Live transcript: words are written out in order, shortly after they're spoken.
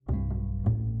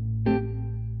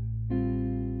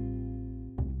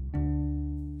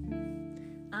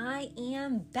I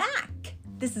am back.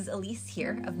 This is Elise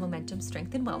here of Momentum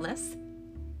Strength and Wellness.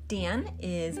 Dan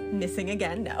is missing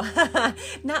again. No,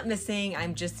 not missing.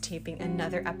 I'm just taping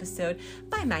another episode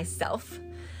by myself.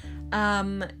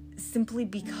 Simply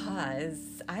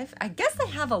because I guess I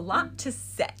have a lot to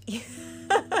say,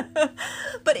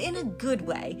 but in a good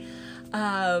way.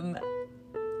 I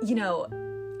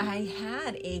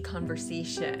had a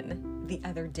conversation the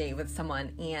other day with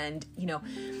someone, and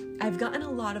I've gotten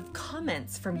a lot of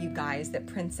comments from you guys that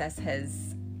Princess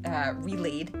has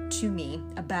relayed to me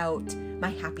about my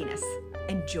happiness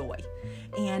and joy.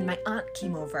 And my aunt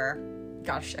came over,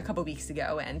 a couple weeks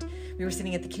ago, and we were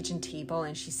sitting at the kitchen table,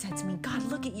 and she said to me, "God,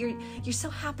 look at you're so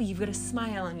happy. You've got a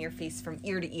smile on your face from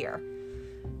ear to ear."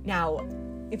 Now,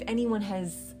 if anyone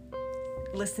has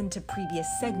listened to previous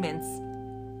segments,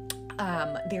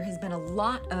 there has been a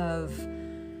lot of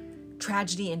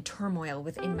tragedy and turmoil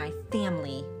within my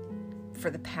family for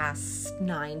the past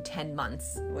 9-10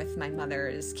 months, with my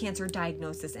mother's cancer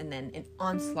diagnosis and then an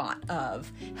onslaught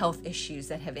of health issues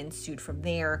that have ensued from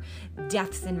there.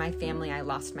 Deaths in my family. I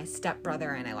lost my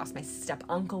stepbrother and I lost my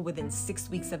step-uncle within 6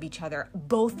 weeks of each other,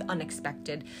 both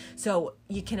unexpected. So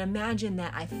you can imagine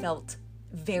that I felt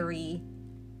very,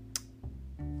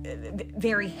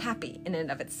 very happy in and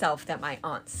of itself that my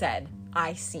aunt said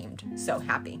I seemed so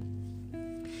happy.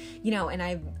 And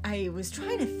I was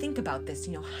trying to think about this,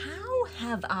 how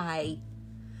have I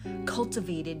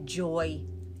cultivated joy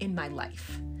in my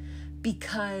life?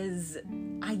 Because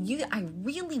I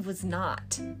really was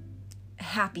not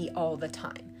happy all the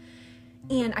time.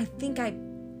 And I think I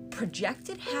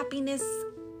projected happiness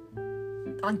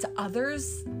onto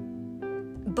others,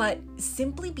 but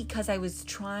simply because I was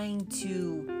trying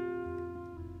to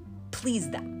please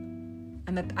them.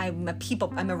 I'm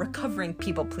a recovering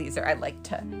people pleaser, I like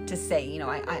to say.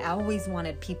 I always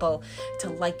wanted people to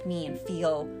like me and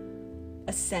feel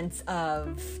a sense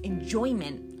of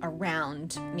enjoyment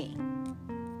around me,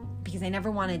 because I never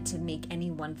wanted to make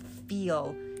anyone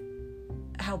feel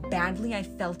how badly I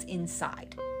felt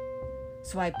inside.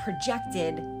 So I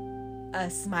projected a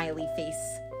smiley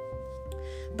face.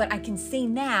 But I can say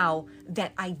now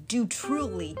that I do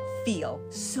truly feel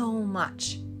so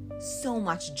much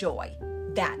joy,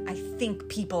 that I think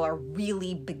people are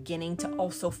really beginning to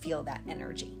also feel that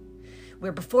energy.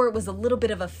 Where before it was a little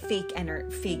bit of a fake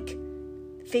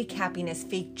happiness,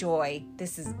 fake joy.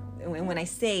 This is, when I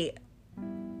say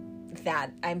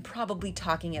that, I'm probably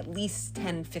talking at least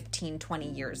 10, 15, 20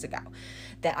 years ago,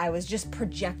 that I was just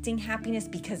projecting happiness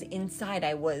because inside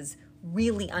I was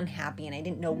really unhappy and I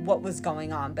didn't know what was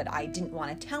going on, but I didn't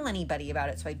want to tell anybody about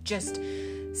it. So I just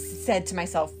said to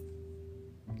myself,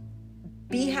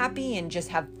 be happy and just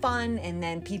have fun, and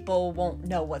then people won't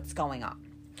know what's going on.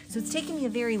 So it's taken me a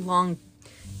very long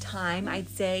time, I'd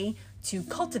say, to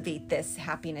cultivate this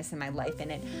happiness in my life.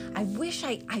 And I wish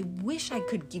I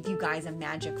could give you guys a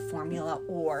magic formula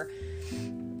or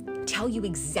tell you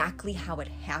exactly how it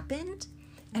happened.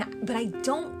 But I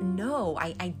don't know.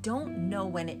 I don't know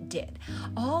when it did.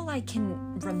 All I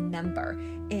can remember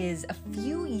is a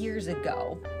few years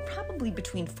ago, probably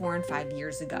between 4 and 5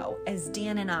 years ago, as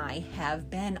Dan and I have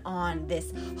been on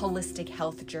this holistic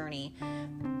health journey,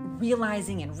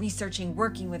 realizing and researching,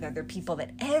 working with other people,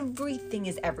 that everything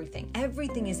is everything.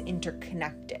 Everything is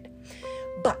interconnected.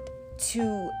 But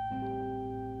to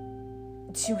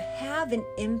have an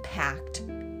impact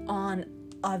on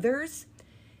others,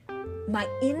 my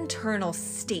internal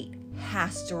state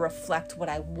has to reflect what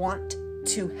I want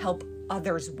to help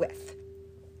others with.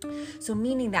 So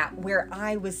meaning that where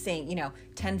I was saying,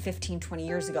 10, 15, 20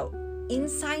 years ago,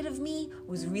 inside of me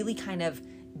was really kind of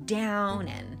down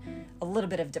and a little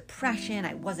bit of depression.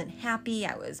 I wasn't happy.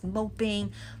 I was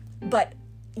moping, but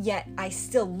yet I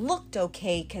still looked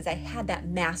okay because I had that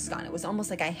mask on. It was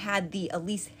almost like I had the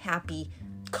Elise happy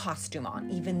costume on,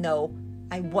 even though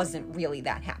I wasn't really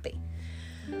that happy.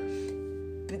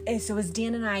 So as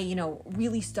Dan and I,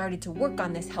 really started to work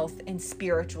on this health and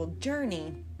spiritual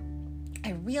journey,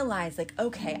 I realized,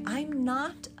 okay, I'm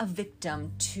not a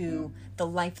victim to the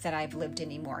life that I've lived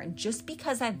anymore. And just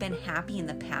because I've been happy in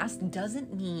the past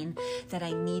doesn't mean that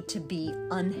I need to be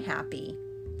unhappy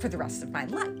for the rest of my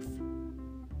life.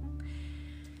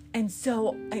 And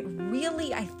so it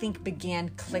really, I think, began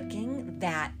clicking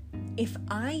that if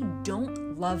I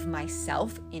don't love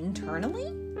myself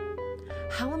internally,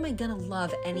 how am I going to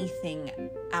love anything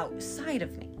outside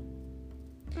of me?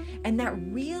 And that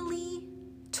really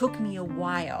took me a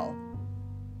while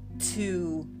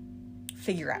to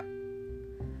figure out.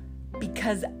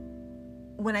 Because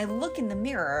when I look in the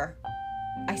mirror,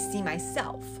 I see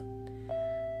myself.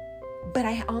 But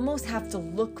I almost have to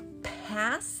look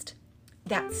past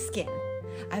that skin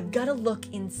I've got to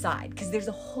look inside because there's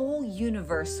a whole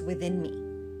universe within me.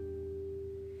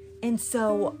 And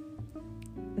so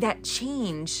that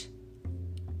change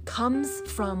comes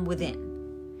from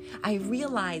within. I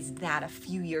realized that a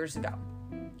few years ago.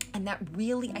 And that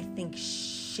really, I think,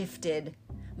 shifted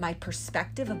my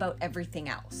perspective about everything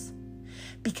else.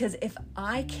 Because if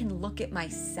I can look at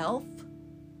myself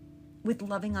with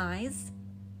loving eyes,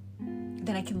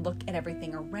 then I can look at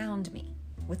everything around me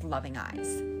with loving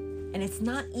eyes. And it's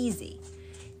not easy.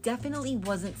 Definitely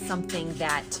wasn't something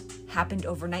that happened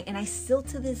overnight. And I still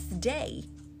to this day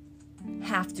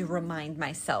have to remind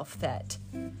myself that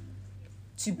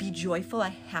to be joyful,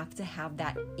 I have to have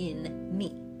that in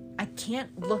me. I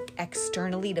can't look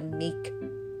externally to make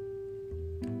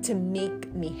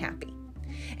me happy.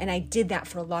 And I did that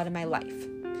for a lot of my life.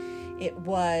 It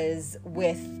was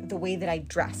with the way that I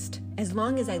dressed. As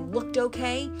long as I looked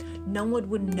okay, no one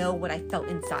would know what I felt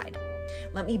inside.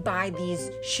 Let me buy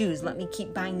these shoes. Let me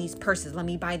keep buying these purses. Let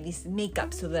me buy this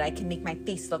makeup so that I can make my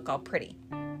face look all pretty.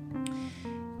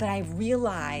 But I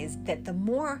realized that the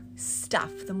more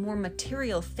stuff, the more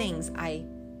material things I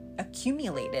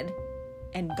accumulated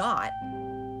and got,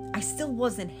 I still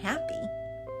wasn't happy.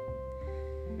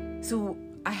 So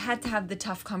I had to have the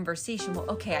tough conversation. Well,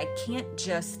 okay, I can't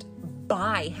just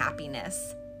buy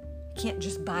happiness. I can't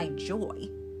just buy joy,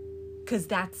 because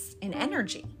that's an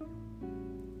energy.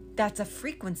 That's a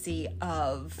frequency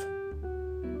of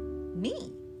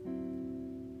me.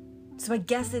 So I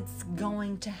guess it's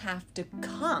going to have to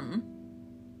come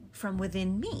from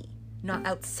within me, not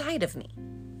outside of me.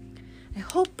 I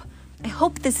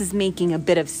hope this is making a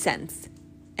bit of sense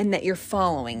and that you're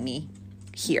following me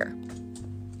here.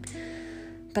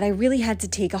 But I really had to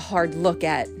take a hard look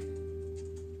at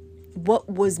what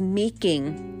was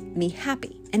making me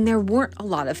happy. And there weren't a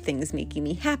lot of things making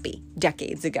me happy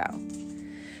decades ago.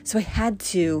 So I had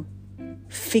to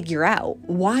figure out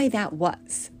why that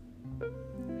was.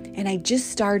 And I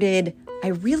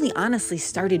really honestly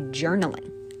started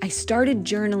journaling. I started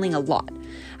journaling a lot.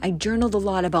 I journaled a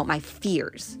lot about my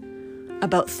fears,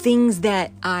 about things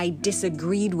that I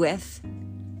disagreed with,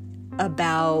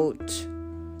 about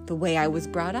the way I was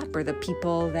brought up or the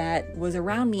people that was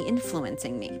around me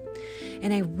influencing me.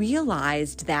 And I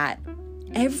realized that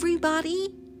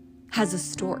everybody has a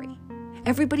story.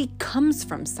 Everybody comes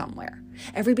from somewhere.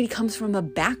 Everybody comes from a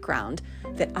background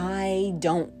that I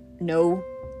don't know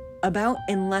about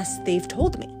unless they've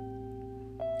told me.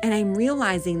 And I'm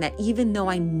realizing that even though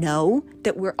I know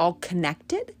that we're all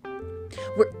connected,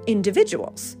 we're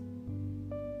individuals.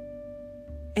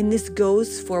 And this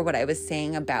goes for what I was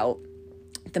saying about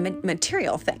the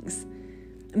material things.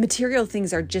 Material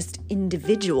things are just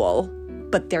individual,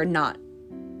 but they're not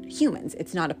humans.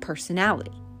 It's not a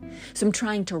personality. So I'm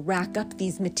trying to rack up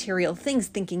these material things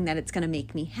thinking that it's going to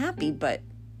make me happy, but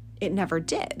it never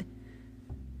did.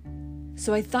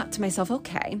 So I thought to myself,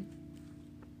 okay,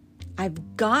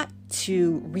 I've got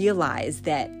to realize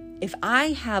that if I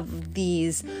have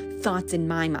these thoughts in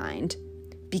my mind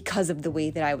because of the way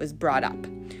that I was brought up,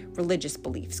 religious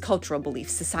beliefs, cultural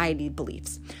beliefs, society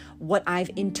beliefs, what I've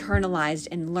internalized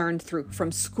and learned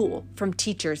from school, from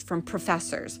teachers, from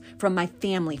professors, from my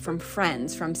family, from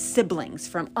friends, from siblings,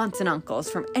 from aunts and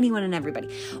uncles, from anyone and everybody,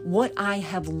 what I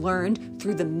have learned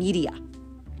through the media,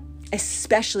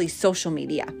 especially social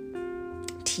media,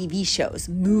 TV shows,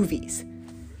 movies,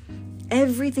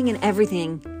 everything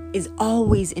is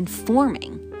always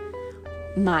informing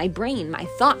my brain, my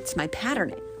thoughts, my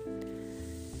patterning.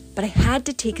 But I had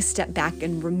to take a step back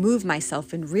and remove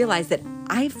myself and realize that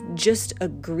I've just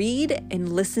agreed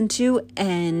and listened to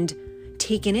and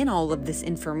taken in all of this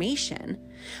information,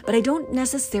 but I don't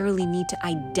necessarily need to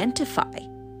identify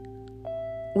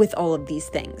with all of these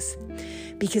things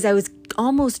because I was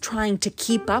almost trying to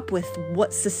keep up with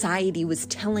what society was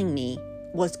telling me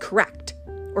was correct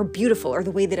or beautiful or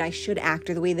the way that I should act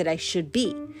or the way that I should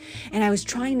be. And I was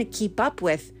trying to keep up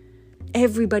with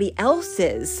everybody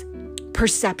else's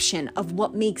perception of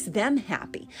what makes them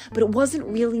happy, but it wasn't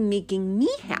really making me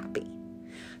happy.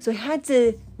 So I had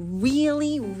to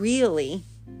really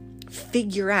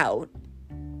figure out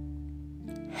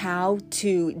how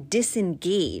to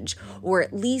disengage or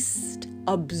at least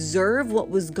observe what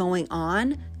was going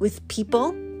on with people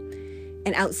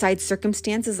and outside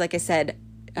circumstances. Like I said,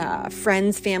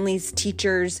 friends, families,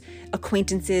 teachers,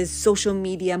 acquaintances, social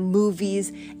media,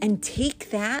 movies, and take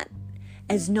that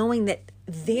as knowing that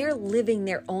they're living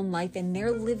their own life and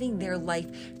they're living their life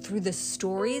through the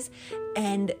stories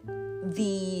and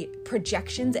the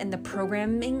projections and the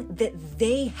programming that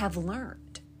they have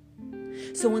learned.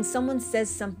 So when someone says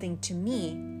something to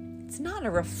me, it's not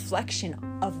a reflection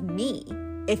of me.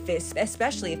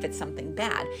 especially if it's something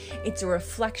bad, it's a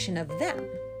reflection of them.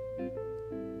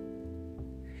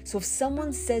 So if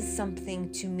someone says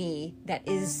something to me that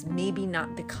is maybe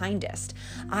not the kindest,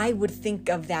 I would think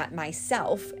of that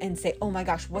myself and say, oh my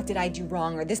gosh, what did I do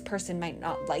wrong? Or this person might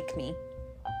not like me.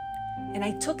 And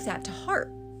I took that to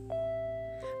heart.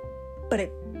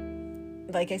 But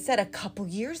like I said, a couple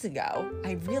years ago,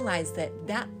 I realized that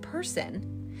that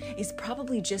person is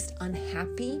probably just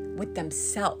unhappy with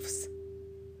themselves.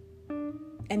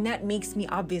 And that makes me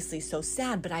obviously so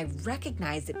sad, but I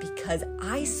recognize it because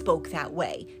I spoke that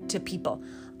way to people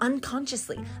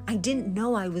unconsciously. I didn't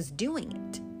know I was doing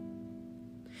it.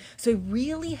 So I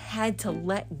really had to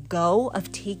let go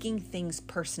of taking things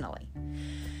personally.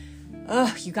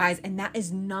 Ugh, you guys, and that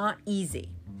is not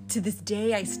easy. To this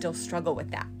day, I still struggle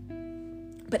with that.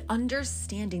 But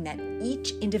understanding that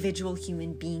each individual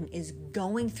human being is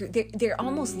going through, they're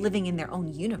almost living in their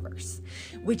own universe,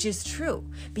 which is true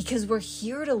because we're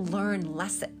here to learn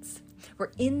lessons.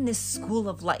 We're in this school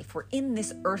of life. We're in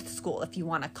this earth school, if you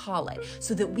want to call it,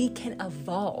 so that we can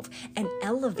evolve and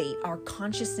elevate our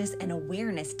consciousness and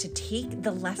awareness to take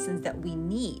the lessons that we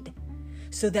need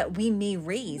so that we may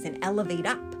raise and elevate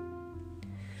up.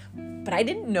 But I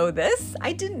didn't know this.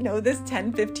 I didn't know this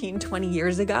 10, 15, 20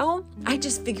 years ago. I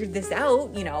just figured this out,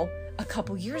 a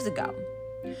couple years ago.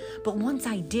 But once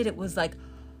I did, it was like,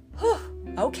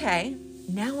 okay,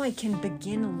 now I can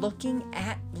begin looking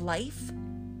at life,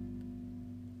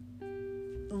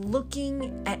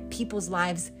 looking at people's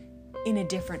lives in a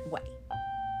different way.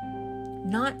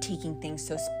 Not taking things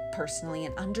so personally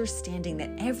and understanding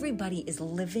that everybody is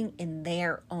living in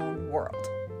their own world.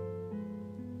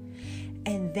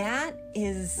 And that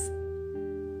is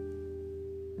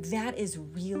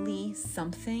really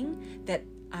something that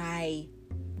I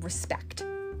respect.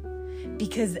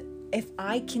 Because if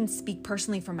I can speak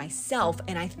personally for myself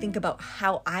and I think about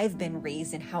how I've been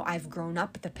raised and how I've grown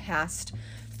up the past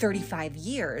 35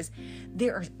 years,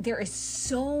 there is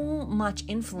so much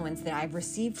influence that I've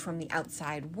received from the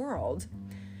outside world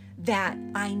that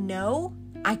I know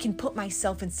I can put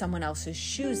myself in someone else's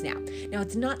shoes now. Now,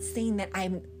 it's not saying that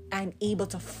I'm able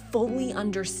to fully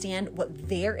understand what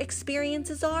their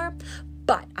experiences are,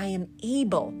 but I am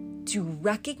able to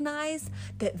recognize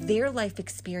that their life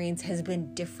experience has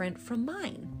been different from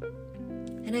mine.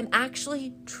 And I'm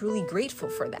actually truly grateful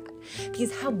for that.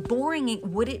 Because how boring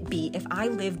would it be if I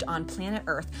lived on planet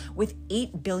Earth with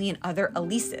 8 billion other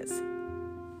Elises?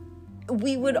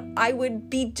 I would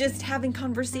be just having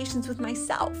conversations with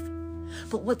myself.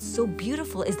 But what's so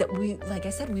beautiful is that like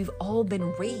I said, we've all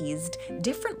been raised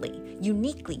differently,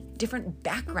 uniquely, different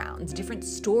backgrounds, different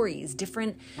stories,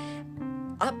 different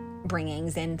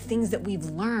upbringings and things that we've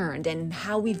learned and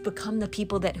how we've become the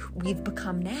people that we've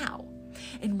become now.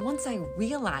 And once I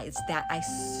realized that, I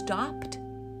stopped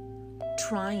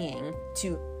trying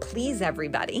to please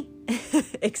everybody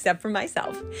except for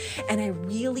myself. And I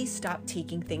really stopped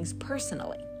taking things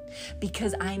personally.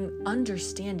 Because I'm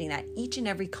understanding that each and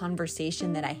every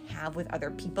conversation that I have with other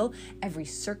people, every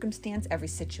circumstance, every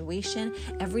situation,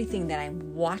 everything that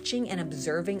I'm watching and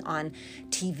observing on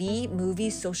TV,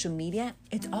 movies, social media,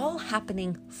 it's all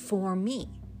happening for me.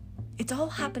 It's all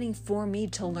happening for me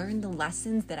to learn the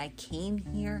lessons that I came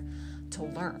here to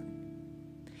learn.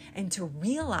 And to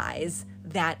realize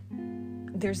that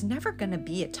there's never going to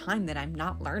be a time that I'm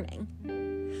not learning.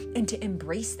 And to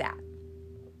embrace that.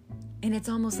 And it's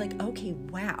almost like, okay,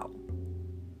 wow,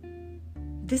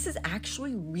 this is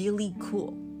actually really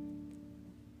cool.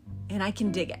 And I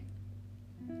can dig it.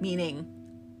 Meaning,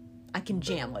 I can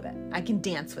jam with it. I can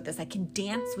dance with this. I can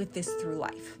dance with this through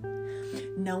life.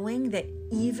 Knowing that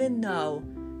even though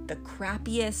the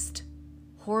crappiest,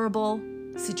 horrible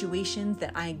situations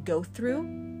that I go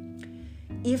through,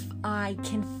 if I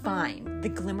can find the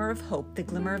glimmer of hope, the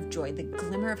glimmer of joy, the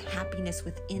glimmer of happiness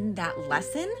within that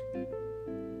lesson,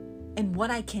 and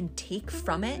what I can take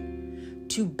from it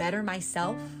to better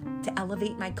myself, to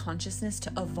elevate my consciousness,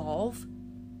 to evolve,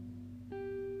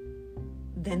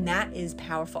 then that is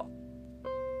powerful.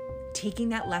 Taking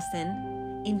that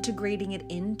lesson, integrating it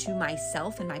into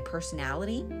myself and my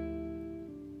personality,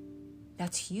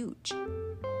 that's huge.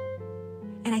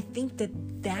 And I think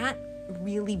that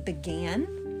really began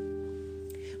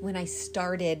when I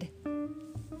started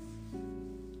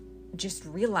just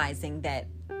realizing that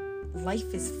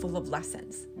life is full of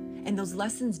lessons, and those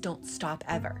lessons don't stop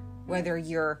ever. Whether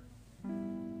you're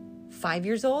 5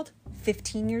 years old,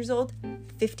 15 years old,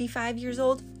 55 years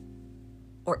old,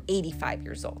 or 85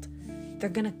 years old, they're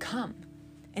gonna come.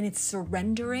 And it's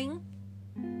surrendering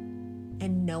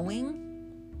and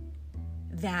knowing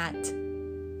that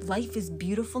life is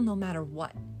beautiful no matter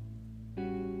what.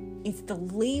 It's the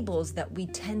labels that we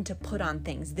tend to put on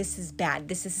things. This is bad.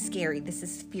 This is scary. This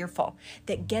is fearful,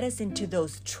 that get us into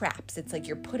those traps. It's like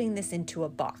you're putting this into a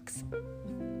box.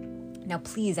 Now,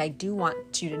 please, I do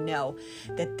want you to know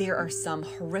that there are some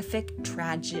horrific,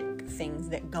 tragic things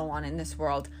that go on in this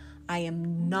world. I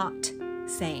am not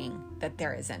saying that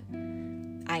there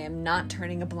isn't. I am not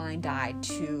turning a blind eye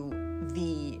to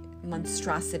the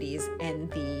monstrosities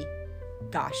and the,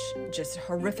 just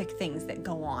horrific things that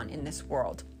go on in this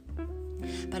world.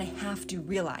 But I have to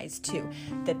realize, too,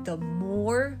 that the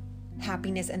more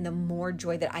happiness and the more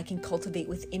joy that I can cultivate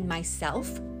within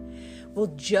myself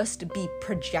will just be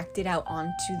projected out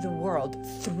onto the world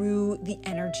through the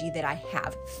energy that I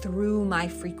have, through my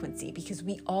frequency, because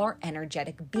we are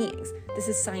energetic beings. This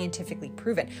is scientifically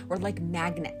proven. We're like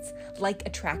magnets, like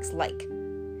attracts like.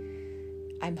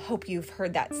 I hope you've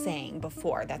heard that saying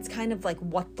before. That's kind of like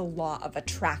what the law of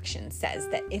attraction says,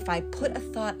 that if I put a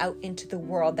thought out into the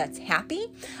world that's happy,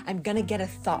 I'm going to get a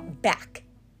thought back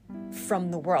from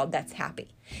the world that's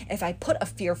happy. If I put a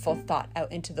fearful thought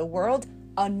out into the world,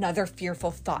 another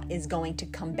fearful thought is going to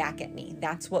come back at me.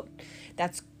 That's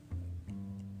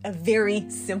a very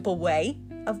simple way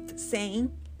of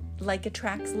saying like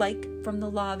attracts like from the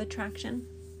law of attraction.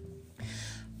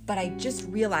 But I just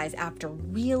realized, after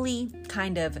really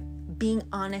kind of being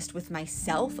honest with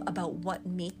myself about what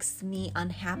makes me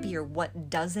unhappy or what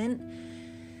doesn't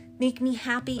make me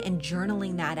happy, and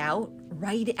journaling that out,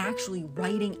 actually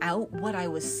writing out what I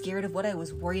was scared of, what I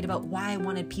was worried about, why I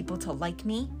wanted people to like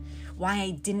me, why I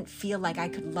didn't feel like I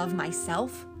could love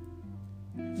myself,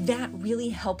 that really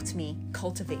helped me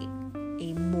cultivate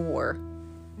a more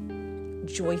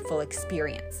joyful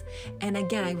experience. And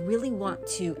again, I really want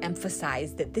to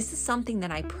emphasize that this is something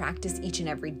that I practice each and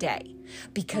every day,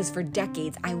 because for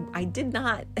decades I did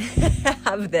not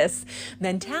have this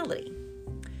mentality.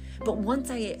 But once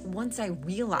I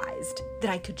realized that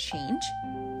I could change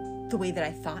the way that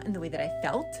I thought and the way that I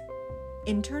felt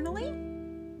internally,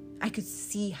 I could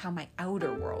see how my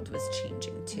outer world was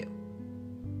changing too.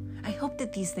 I hope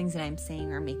that these things that I'm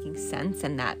saying are making sense,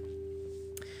 and that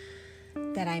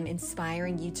I'm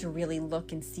inspiring you to really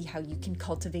look and see how you can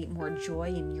cultivate more joy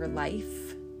in your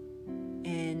life.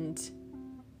 And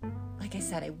like I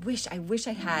said, I wish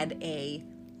I had a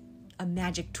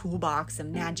magic toolbox, a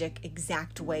magic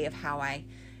exact way of how I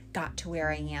got to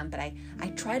where I am, but I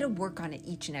try to work on it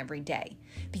each and every day,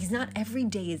 because not every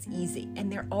day is easy.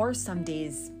 And there are some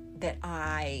days that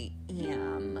I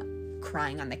am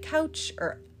crying on the couch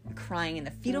or crying in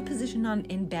the fetal position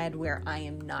in bed where I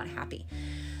am not happy.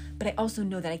 But I also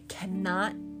know that I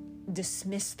cannot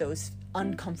dismiss those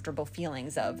uncomfortable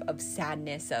feelings of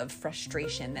sadness, of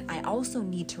frustration, that I also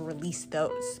need to release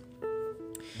those.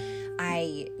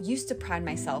 I used to pride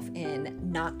myself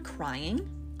in not crying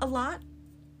a lot.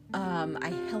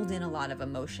 I held in a lot of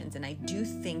emotions, and I do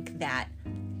think that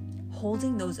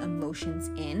holding those emotions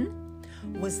in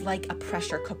was like a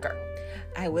pressure cooker.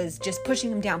 I was just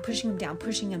pushing them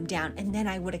down, and then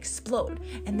I would explode.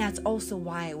 And that's also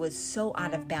why I was so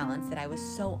out of balance, that I was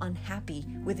so unhappy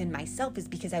within myself, is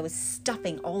because I was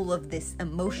stuffing all of this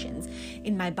emotions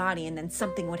in my body, and then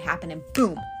something would happen and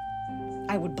boom,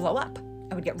 I would blow up.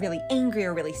 I would get really angry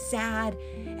or really sad,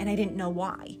 and I didn't know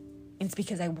why. And it's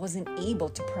because I wasn't able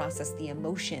to process the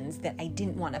emotions that I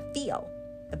didn't want to feel.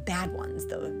 The bad ones,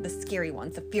 the scary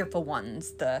ones, the fearful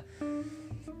ones, the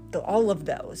all of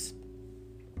those.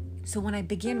 So when I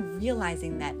began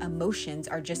realizing that emotions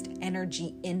are just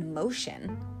energy in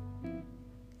motion,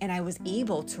 and I was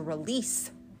able to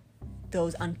release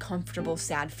those uncomfortable,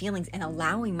 sad feelings and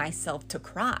allowing myself to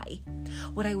cry,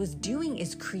 what I was doing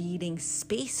is creating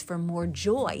space for more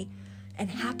joy and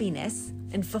happiness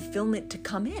and fulfillment to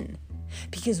come in.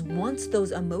 Because once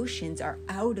those emotions are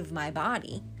out of my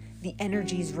body, the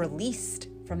energy is released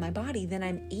from my body, then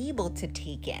I'm able to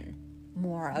take in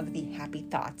more of the happy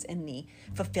thoughts and the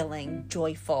fulfilling,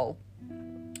 joyful,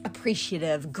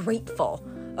 appreciative, grateful.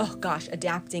 Oh gosh,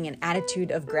 adapting an attitude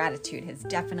of gratitude has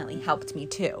definitely helped me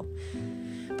too.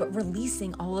 But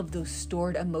releasing all of those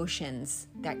stored emotions,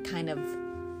 that kind of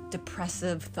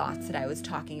depressive thoughts that I was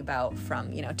talking about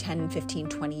from, 10, 15,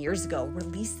 20 years ago,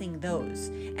 releasing those.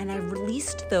 And I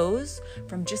released those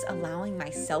from just allowing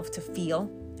myself to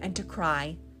feel and to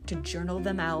cry, to journal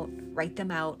them out, write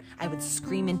them out. I would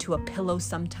scream into a pillow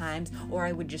sometimes, or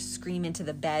I would just scream into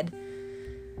the bed.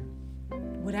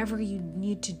 Whatever you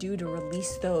need to do to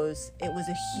release those, it was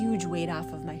a huge weight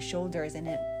off of my shoulders, and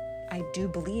I do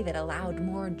believe it allowed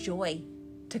more joy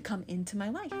to come into my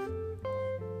life.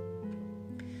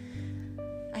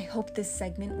 I hope this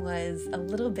segment was a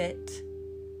little bit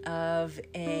of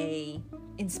a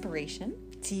inspiration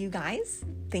To you guys,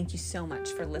 thank you so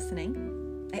much for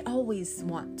listening. I always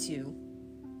want to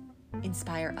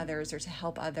inspire others or to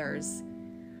help others,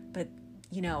 but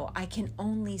I can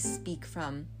only speak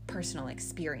from personal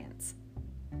experience.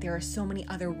 There are so many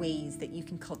other ways that you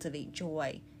can cultivate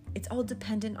joy. It's all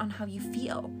dependent on how you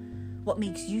feel, what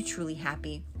makes you truly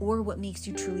happy or what makes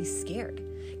you truly scared.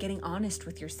 Getting honest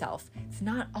with yourself. It's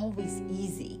not always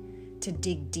easy to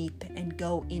dig deep and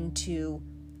go into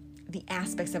the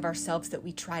aspects of ourselves that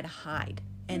we try to hide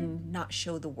and not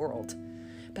show the world.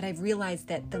 But I've realized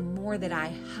that the more that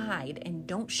I hide and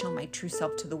don't show my true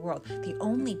self to the world, the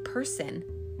only person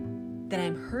that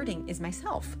I'm hurting is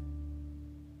myself.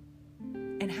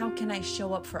 And how can I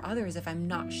show up for others if I'm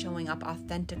not showing up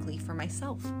authentically for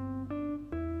myself?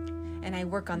 And I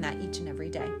work on that each and every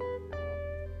day.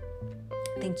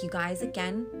 Thank you guys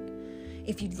again.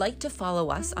 If you'd like to follow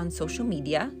us on social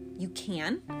media, you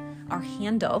can. Our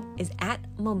handle is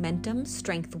 @Momentum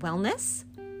Strength Wellness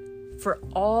for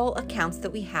all accounts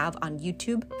that we have on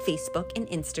YouTube, Facebook, and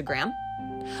Instagram.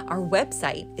 Our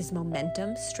website is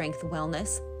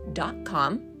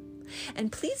momentumstrengthwellness.com.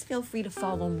 And please feel free to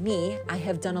follow me. I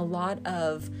have done a lot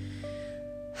of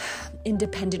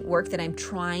independent work that I'm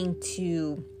trying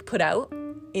to put out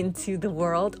into the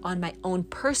world on my own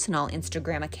personal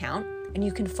Instagram account. And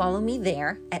you can follow me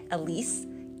there at Elise,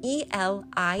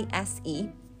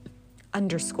 ELISE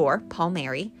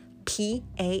 _Palmieri,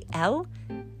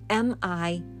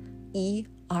 PALMIERI.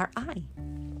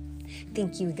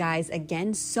 Thank you guys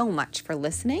again so much for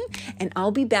listening, and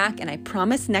I'll be back, and I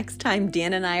promise next time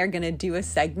Dan and I are going to do a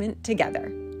segment together.